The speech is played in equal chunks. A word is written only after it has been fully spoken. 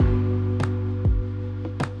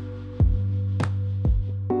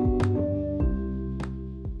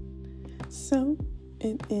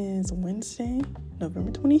It is Wednesday,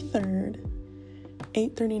 November 23rd,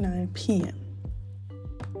 8:39 p.m.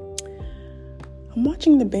 I'm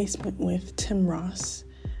watching The Basement with Tim Ross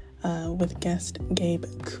with guest Gabe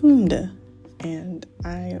Kunda, and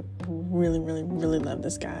I really love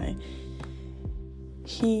this guy.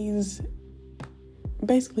 He's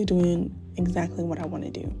basically doing exactly what I want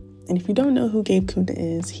to do. And if you don't know who Gabe Kunda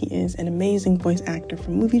is, he is an amazing voice actor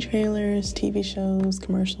for movie trailers, TV shows,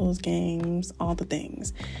 commercials, games, all the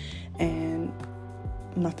things. And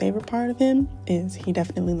my favorite part of him is he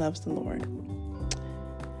definitely loves the Lord.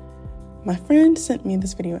 My friend sent me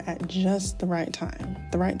this video at just the right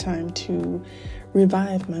time to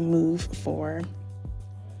revive my move for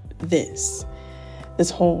this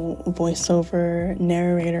whole voiceover,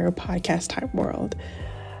 narrator, podcast type world.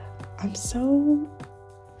 I'm so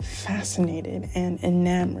fascinated and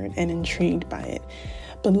enamored and intrigued by it.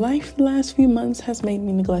 But life the last few months has made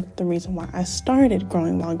me neglect the reason why I started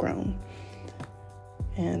Growing While Grown.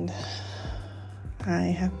 And I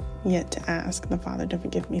have yet to ask the Father to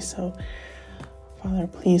forgive me. So, Father,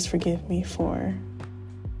 please forgive me for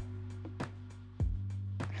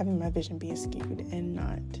having my vision be skewed and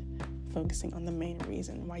not focusing on the main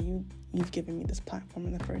reason why you've given me this platform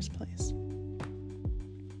in the first place.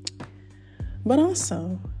 But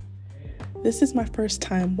also, this is my first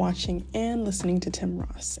time watching and listening to Tim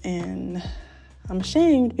Ross, and I'm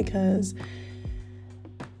ashamed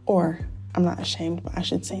I'm not ashamed, but I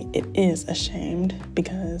should say it is ashamed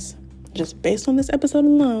because just based on this episode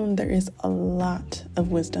alone, there is a lot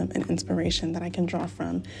of wisdom and inspiration that I can draw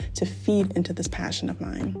from to feed into this passion of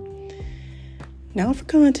mine. Now for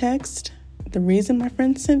context, the reason my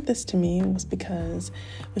friend sent this to me was because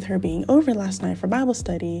with her being over last night for Bible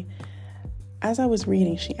study, as I was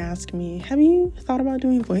reading, she asked me, have you thought about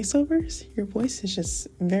doing voiceovers? Your voice is just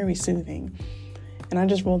very soothing. And I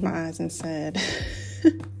just rolled my eyes and said,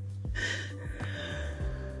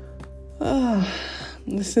 oh,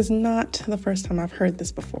 this is not the first time I've heard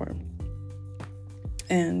this before.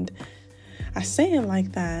 And I say it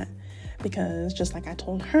like that because just like I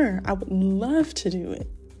told her, I would love to do it.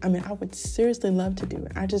 I would seriously love to do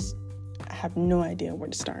it. I have no idea where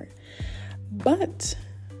to start. But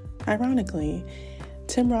ironically,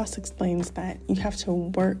 Tim Ross explains that you have to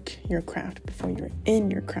work your craft before you're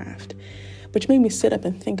in your craft, which made me sit up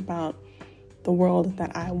and think about the world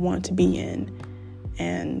that I want to be in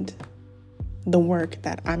and the work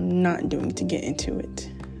that I'm not doing to get into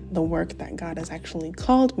it, the work that God has actually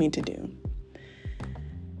called me to do.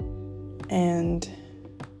 And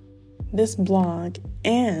this blog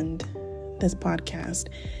and this podcast,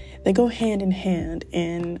 they go hand in hand,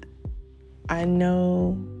 and I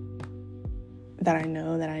know that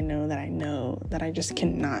I just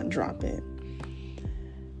cannot drop it.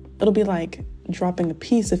 It'll be like dropping a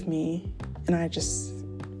piece of me, and I just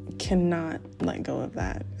cannot let go of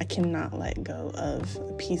that. I cannot let go of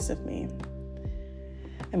a piece of me.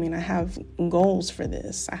 I have goals for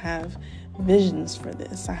this. I have visions for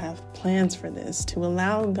this. I have plans for this to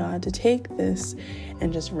allow God to take this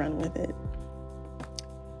and just run with it.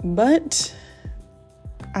 But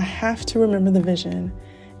I have to remember the vision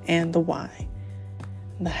and the why.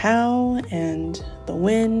 The how and the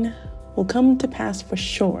when will come to pass for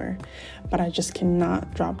sure, but I just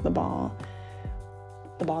cannot drop the ball.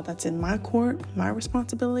 The ball that's in my court, my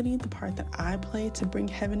responsibility, the part that I play to bring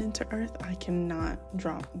heaven into earth, I cannot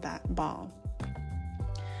drop that ball.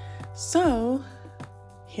 So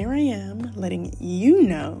here I am letting you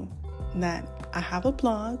know that I have a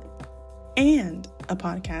blog and a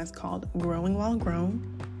podcast called Growing While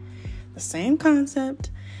Grown. The same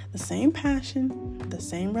concept, the same passion, the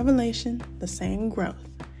same revelation, the same growth.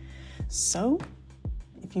 So,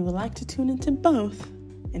 if you would like to tune into both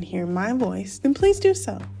and hear my voice, then please do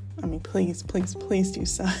so. Please do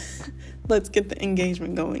so. Let's get the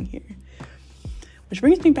engagement going here. Which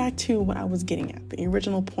brings me back to what I was getting at, the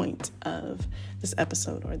original point of this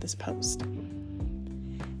episode or this post.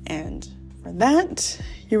 And for that,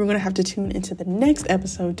 you're going to have to tune into the next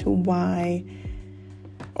episode to why,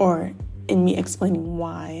 or in me explaining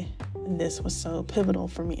why this was so pivotal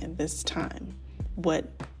for me at this time, what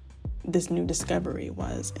this new discovery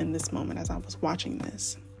was in this moment as I was watching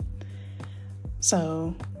this.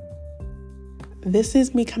 So this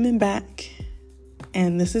is me coming back,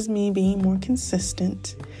 and this is me being more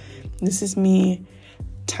consistent. This is me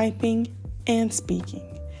typing and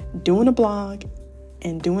speaking, doing a blog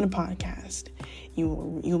and doing a podcast.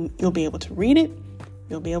 You'll be able to read it,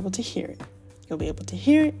 you'll be able to hear it. You'll be able to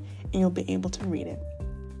hear it, and you'll be able to read it.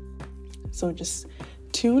 So just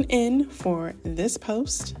tune in for this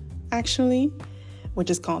post, actually, which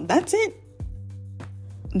is called That's It.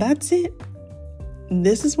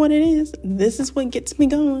 this is what it is. This is what gets me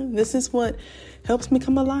going. This is what helps me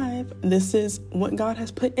come alive. This is what God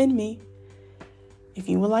has put in me. If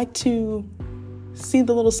you would like to see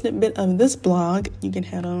the little snippet of this blog, you can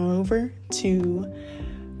head on over to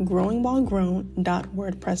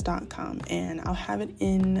growingwhilegrown.wordpress.com, and I'll have it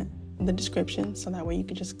in the description so that way you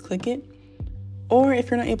can just click it. Or if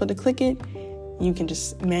you're not able to click it, you can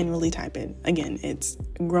just manually type it. Again, it's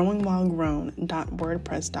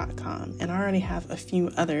growingwhilegrown.wordpress.com, and I already have a few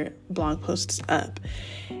other blog posts up.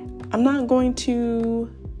 I'm not going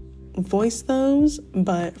to voice those,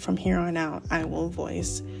 but from here on out, I will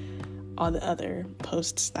voice all the other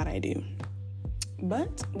posts that I do.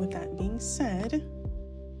 But with that being said,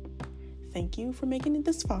 thank you for making it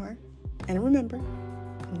this far. And remember,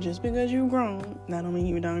 just because you've grown, that don't mean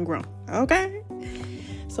you're done grown. Okay?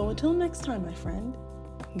 So until next time, my friend,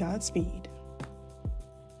 Godspeed.